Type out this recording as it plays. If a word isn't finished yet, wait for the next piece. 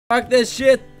Fuck this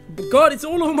shit. God, it's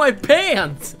all over my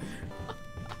pants.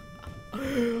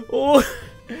 Oh,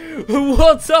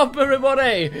 what's up,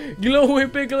 everybody?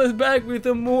 GlowingPickle is back with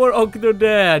some more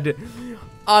Octodad.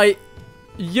 I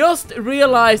just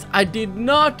realized I did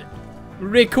not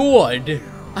record.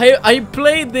 I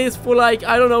played this for like,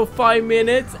 I don't know, 5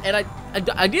 minutes, and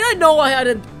I didn't know I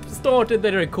hadn't started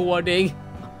the recording.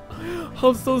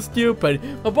 I'm so stupid.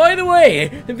 But by the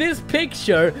way, this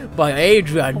picture by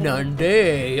Adrian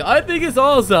Nunde, I think it's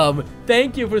awesome.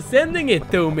 Thank you for sending it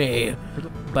to me.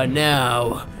 But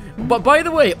by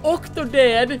the way,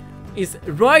 Octodad is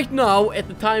right now, at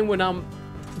the time when I'm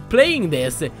playing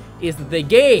this, is the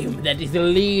game that is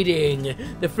leading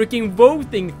the freaking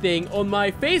voting thing on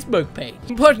my Facebook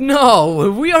page. But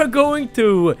no, we are going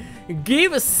to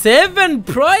give 7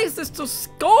 prizes to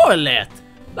Scarlet.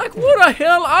 Like, what the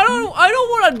hell? I don't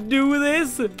want to do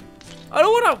this. I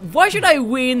don't want to. Why should I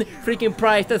win freaking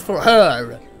prizes for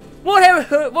her?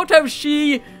 What have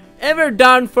she ever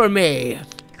done for me?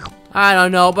 I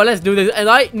don't know, but let's do this. And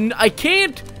I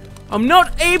can't. I'm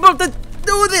not able to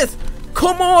do this.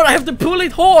 Come on, I have to pull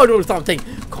it hard or something.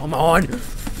 Come on.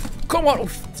 Come on.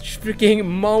 Freaking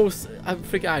mouse. I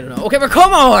don't know. Okay, but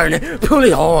come on. Pull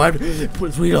it hard. Pull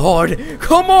it real hard.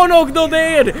 Come on,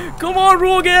 Octodad. Come on,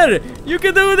 Roger. You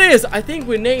can do this. I think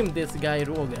we named this guy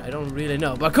Roger. I don't really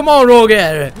know. But come on,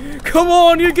 Roger. Come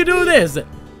on, you can do this.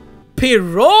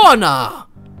 Piranha.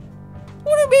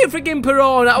 What do you mean freaking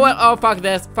piranha? Well, oh, fuck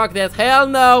this. Fuck this. Hell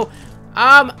no.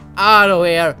 I'm out of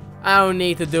here. I don't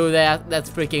need to do that. That's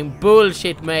freaking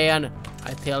bullshit, man.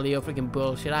 I tell you, freaking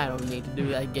bullshit. I don't need to do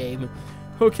that game.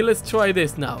 Okay, let's try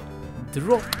this now.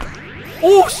 Drop.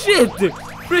 Oh shit!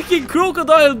 Freaking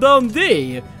Crocodile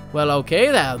Dundee. Well, okay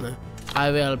then.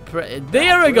 I will.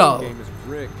 There we go.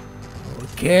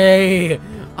 Okay.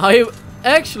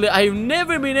 I've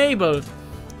never been able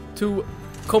to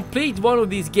complete one of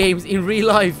these games in real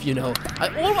life. You know.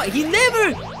 He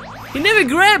never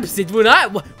grabs it when I.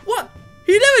 What?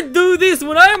 He never do this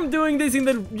when I'm doing this in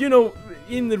the, you know,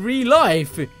 in the real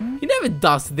life. He never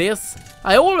does this.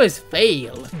 I always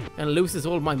fail and loses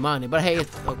all my money. But hey,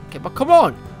 okay, but come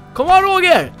on,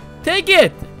 Roger, take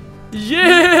it.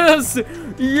 Yes,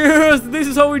 yes, this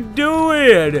is how we do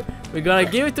it. We're gonna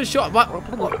give it a shot.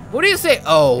 What do you say?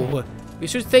 Oh, you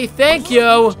should say thank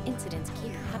you. Incidents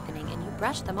keep happening, and you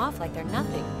brush them off like they're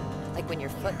nothing. Like when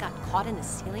your foot got caught in the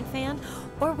ceiling fan,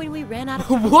 or when we ran out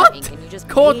of what? Ink and you just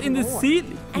caught in the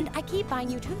ceiling? And I keep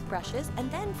buying you toothbrushes and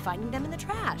then finding them in the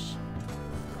trash.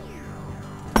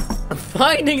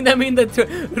 Finding them in the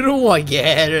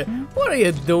Roger, what are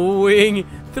you doing?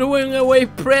 Throwing away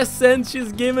presents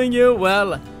she's giving you?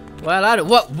 Well, I don't.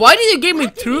 What? Why did you give me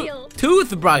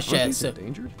toothbrushes?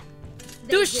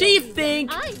 Does she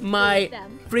think my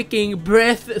freaking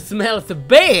breath smells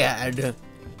bad?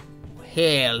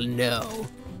 Hell no.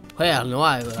 Hell no,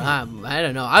 I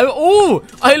don't know.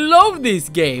 I love these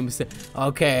games.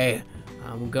 Okay,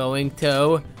 I'm going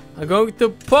to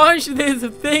punch this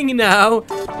thing now.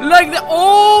 Like the.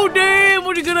 Oh damn!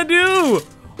 What are you gonna do?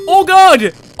 Oh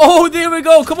god! Oh, there we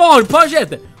go. Come on, punch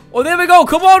it. Oh, there we go.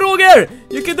 Come on, Roger.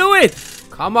 You can do it.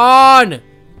 Come on.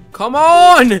 Come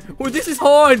on. Oh, this is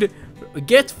hard.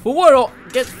 Get 4.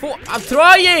 Get 4. I'm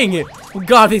trying. Oh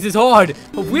god, this is hard.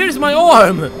 Oh, where's my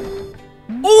arm?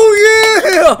 Oh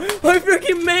yeah! I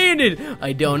freaking made it!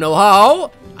 I don't know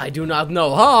how. I do not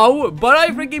know how, but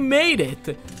I freaking made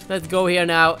it. Let's go here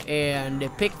now and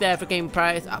pick that freaking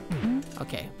prize up.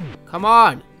 Okay, come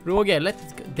on, Roger.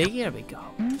 Let's go. There we go.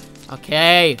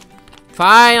 Okay,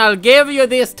 fine. I'll give you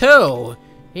this too,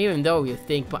 even though you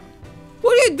think. But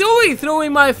what are you doing?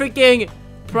 Throwing my freaking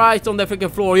prize on the freaking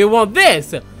floor? You want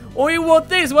this? Or you want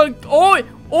this? Well,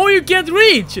 oh, you can't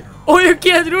reach. Oh, you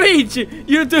can't reach!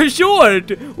 You're too short!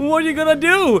 What are you gonna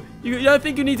do? I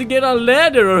think you need to get a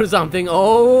ladder or something.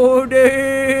 Oh,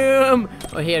 damn!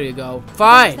 Oh, here you go.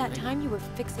 Fine. That time you were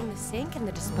fixing the sink and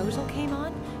the disposal came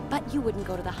on, but you wouldn't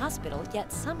go to the hospital,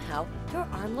 yet somehow your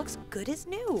arm looks good as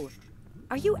new.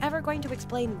 Are you ever going to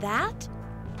explain that?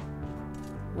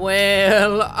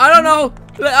 Well, I don't know.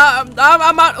 I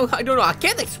don't know. I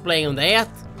can't explain that.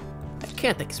 I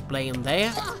can't explain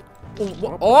that.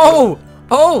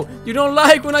 Oh, you don't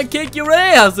like when I kick your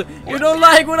ass! You don't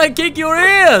like when I kick your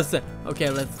ass! Okay,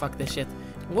 let's fuck this shit.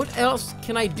 What else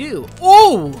can I do?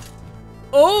 Oh,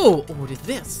 what is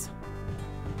this?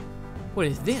 What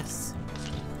is this?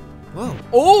 Whoa.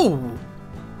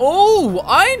 Oh,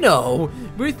 I know!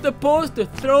 We're supposed to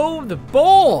throw the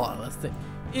balls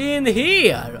in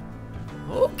here.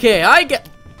 Okay, I get...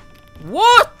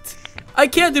 What? I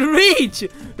can't reach!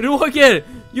 Roger,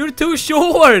 you're too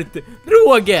short!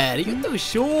 Roger, you're too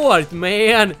short,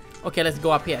 man! Okay, let's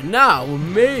go up here. Now,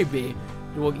 maybe.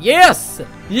 Yes!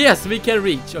 Yes, we can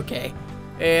reach. Okay.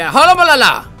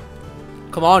 Halamalala!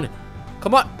 Come on.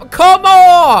 Come on. Come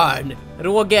on!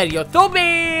 Roger, you're so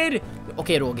bad!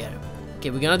 Okay, Roger. Okay,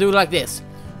 we're gonna do it like this.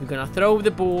 We're gonna throw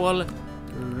the ball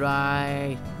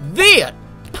right there.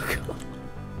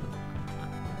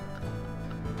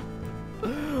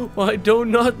 I do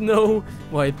not know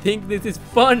why I think this is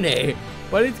funny,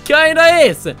 but it kinda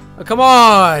is. Oh, come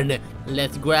on,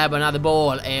 let's grab another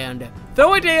ball and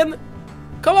throw it in.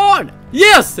 Come on,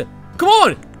 yes, come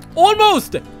on,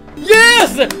 almost.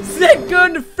 Yes,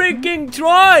 second freaking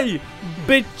try,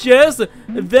 bitches.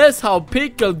 That's how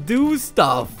Pickle do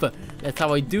stuff. That's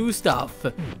how I do stuff.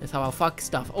 That's how I fuck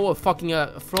stuff. Oh, fucking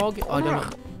a frog. Oh, I don't know.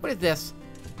 What is this?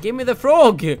 Give me the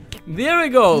frog. There we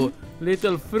go.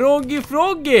 Little froggy.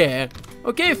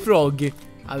 Okay, frog.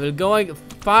 I will go.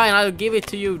 Fine, I'll give it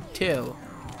to you too.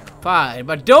 Fine,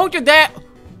 but don't you dare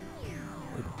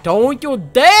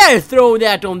throw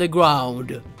that on the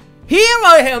ground. Here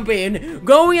I have been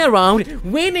going around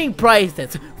winning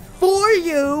prizes for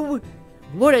you.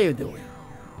 What are you doing?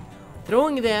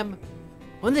 Throwing them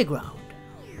on the ground.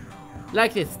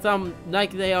 Like this,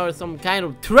 like they are some kind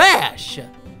of trash.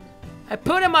 I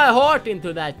put in my heart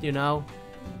into that, you know.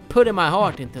 Put in my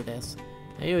heart into this.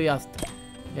 And you just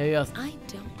I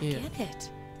don't get it.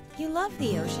 You love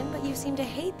the ocean, but you seem to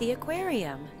hate the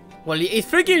aquarium. Well, it's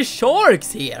freaking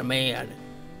sharks here, man.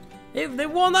 If they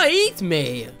wanna eat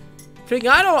me. Freaking,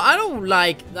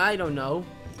 I don't know.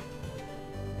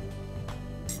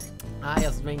 I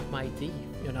just drink my tea,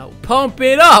 you know. Pump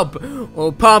it up!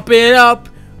 Oh, pump it up!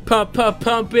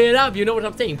 Pump it up! You know what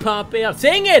I'm saying? Pump it up!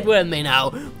 Sing it with me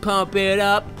now! Pump it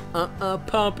up!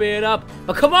 Pump it up!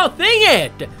 Oh, come on, sing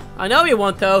it! I know you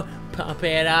want to. Pump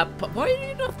it up! Why are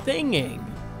you not singing?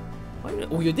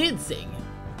 Oh, you did sing.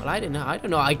 Well, I don't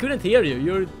know. I couldn't hear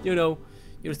you.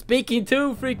 You're speaking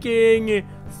too freaking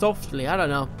softly. I don't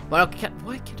know. But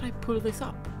why can't I pull this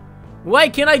up? Why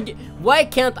can't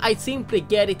I simply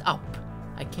get it up?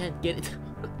 I can't get it.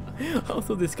 I'm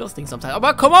so disgusting sometimes. Oh,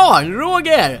 but come on,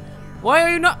 Roger! Why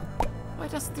are you not? Why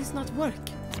does this not work?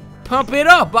 Pump it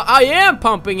up! But I am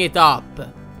pumping it up.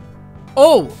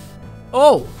 Oh,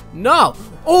 no!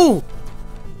 Oh,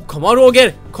 come on,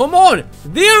 Roger! Come on!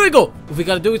 There we go! We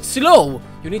gotta do it slow.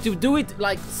 You need to do it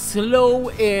like slow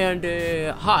and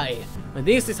high. And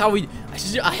this is how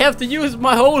I have to use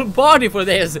my whole body for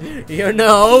this. You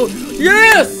know?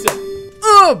 Yes!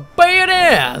 Oh,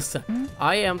 badass!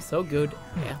 I am so good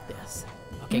at this.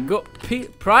 Okay, go.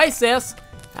 Prizes.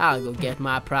 I'll go get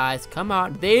my prize. Come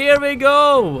on. There we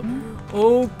go.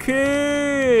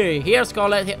 Okay. Here,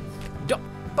 Scarlet. Here.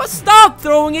 But stop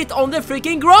throwing it on the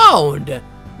freaking ground.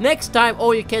 Next time,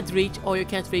 you can't reach.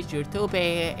 You're too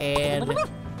bad.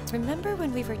 Remember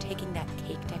when we were taking that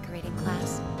cake decorating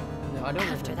class? No, I don't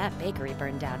know. After that bakery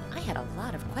burned down, I had a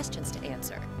lot of questions to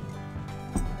answer.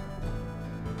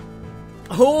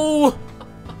 Oh,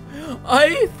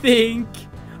 I think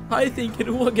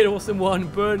Roger was the one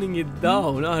burning it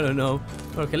down. I don't know.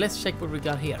 Okay, let's check what we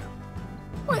got here.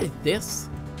 What is this?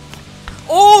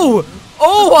 Oh,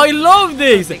 I love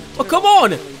this. Oh, come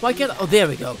on. Why can't? Oh, there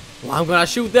we go. Well, I'm gonna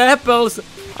shoot the apples.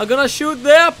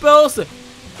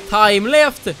 Time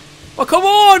left. Oh, come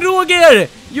on, Roger.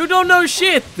 You don't know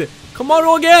shit. Come on,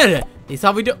 Roger. This is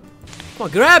how we do. Come on,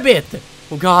 grab it.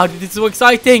 Oh, God, this is so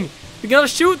exciting. We're gonna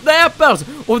shoot the apples.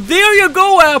 Oh, there you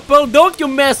go, apple. Don't you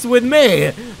mess with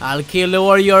me. I'll kill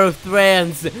all your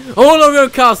friends. All of your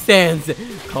cousins.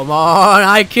 Come on,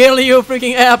 I kill you,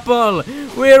 freaking apple.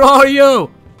 Where are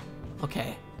you?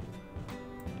 Okay.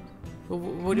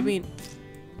 What do you mean?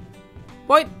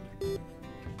 What?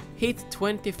 Hit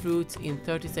 20 fruits in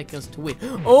 30 seconds to win.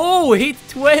 Oh, hit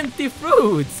 20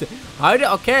 fruits.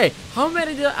 Okay. How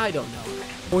many did I don't know.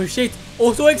 Oh, shit.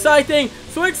 Oh, so exciting.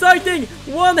 So exciting.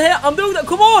 One hair. I'm doing that.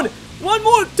 Come on. One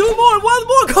more. Two more. One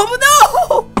more. Come on.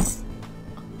 No.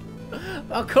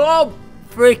 Oh, come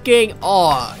freaking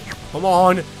on. Come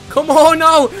on. Come on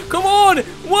now. Come on.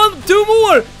 Two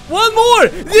more. One more.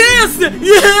 Yes.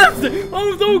 Yes.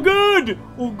 I'm so good.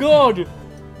 Oh, God.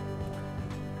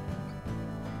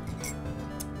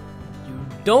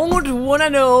 Don't wanna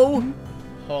know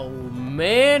how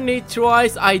many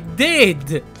tries I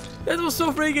did. That was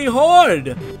so freaking hard.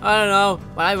 I don't know,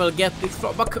 but I will get this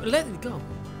frog. But let it go.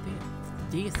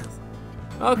 Jesus.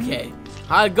 Okay,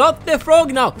 I got the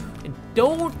frog now. And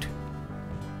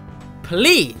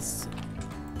please,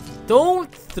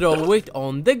 don't throw it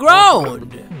on the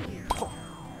ground.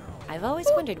 I've always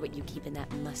wondered what you keep in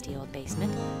that musty old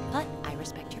basement, but I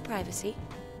respect your privacy.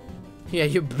 Yeah,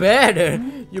 you better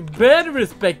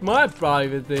respect my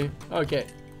privacy. Okay.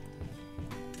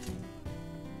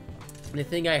 The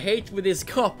thing I hate with this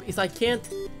cup is I can't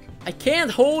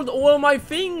hold all my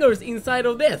fingers inside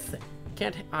of this.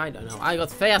 I don't know. I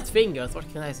got fat fingers. What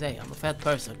can I say? I'm a fat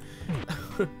person.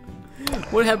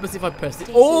 What happens if I press it?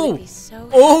 Oh!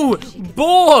 Oh!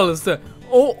 Balls!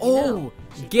 Oh!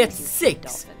 Get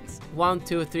 6. 1,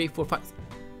 2, 3, 4, 5.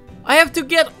 I have to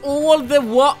get all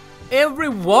the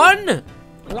everyone?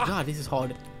 Oh god, this is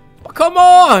hard. Come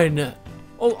on!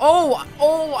 Oh!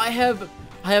 I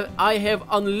have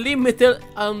unlimited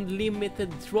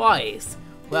tries.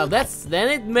 Well, then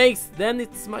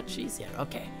it's much easier.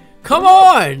 Okay. Come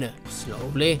on!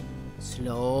 Slowly.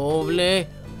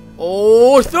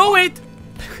 Oh, throw it!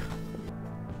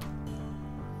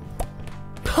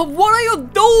 What are you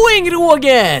doing,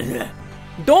 Roger?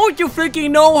 Don't you freaking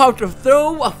know how to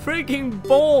throw a freaking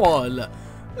ball?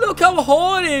 Look how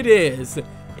hard it is.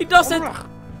 It doesn't...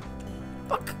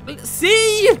 Fuck.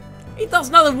 See? It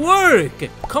does not work.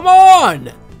 Come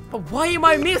on. But why am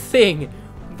I missing?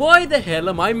 Why the hell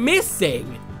am I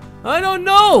missing? I don't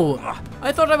know.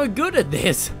 I thought I was good at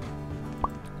this.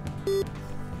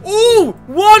 Ooh,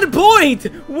 1 point.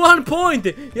 1 point.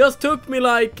 It just took me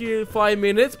like 5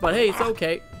 minutes, but hey, it's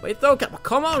okay. It's okay.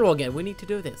 Come on, Roger. We need to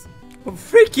do this.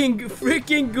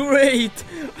 Freaking great.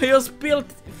 I just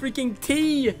spilled freaking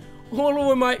tea all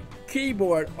over my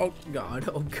keyboard. Oh god.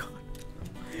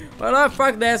 Well,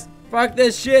 fuck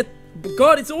this shit.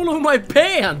 God, it's all over my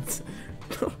pants.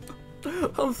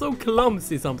 I'm so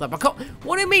clumsy sometimes.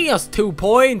 What do you mean just 2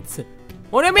 points?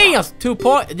 What do you mean just 2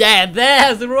 points? Yeah,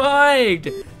 that's right.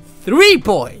 3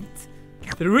 points.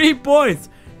 3 points.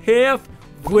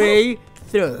 Halfway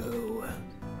through.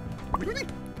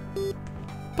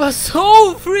 But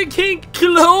so freaking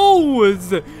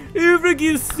close. You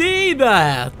freaking see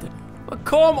that? But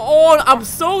come on, I'm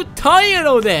so tired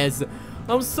of this.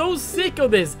 I'm so sick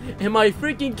of this. And my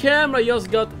freaking camera just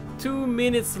got 2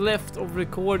 minutes left of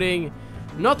recording.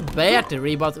 Not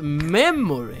battery, but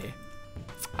memory.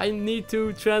 I need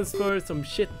to transfer some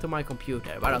shit to my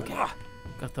computer, but okay.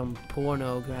 Got some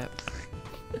porno grabs.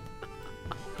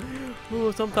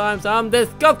 Oh, sometimes I'm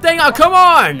disgusting. Oh, come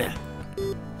on!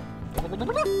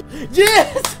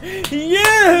 Yes!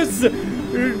 Yes!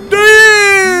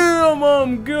 Damn,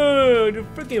 I'm good.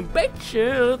 Freaking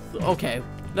bitches. Okay,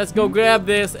 let's go grab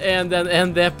this and then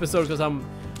end the episode because I'm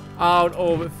out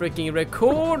of freaking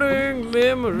recording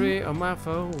memory on my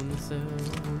phone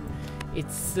soon.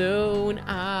 It's soon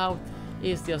out.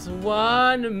 It's just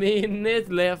 1 minute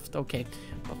left. Okay.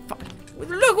 Oh, fuck.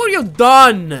 Look what you've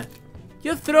done.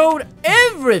 You thrown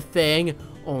everything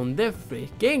on the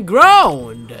freaking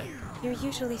ground. You're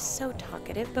usually so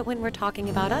talkative, but when we're talking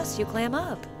about us, you clam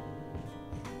up.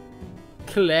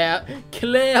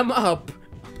 Clam up.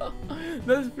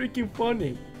 That's freaking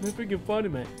funny. That's freaking funny,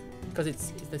 man. Because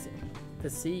it's the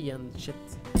sea and shit.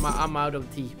 I'm out of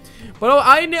tea. But oh,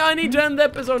 I need to end the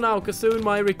episode now because soon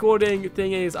my recording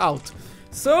thing is out.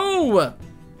 So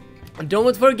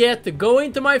don't forget to go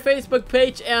into my Facebook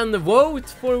page and vote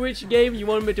for which game you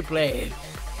want me to play.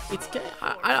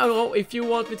 I don't know if you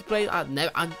want me to play. I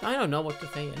don't know what to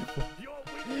say anymore.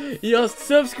 Just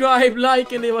subscribe,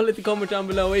 like, and leave a little comment down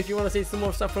below if you want to see some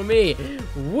more stuff from me.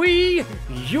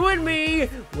 You and me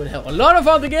will have a lot of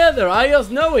fun together. I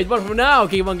just know it. But for now,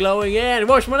 keep on glowing and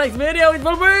watch my next video. It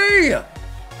will be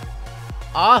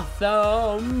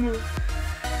awesome.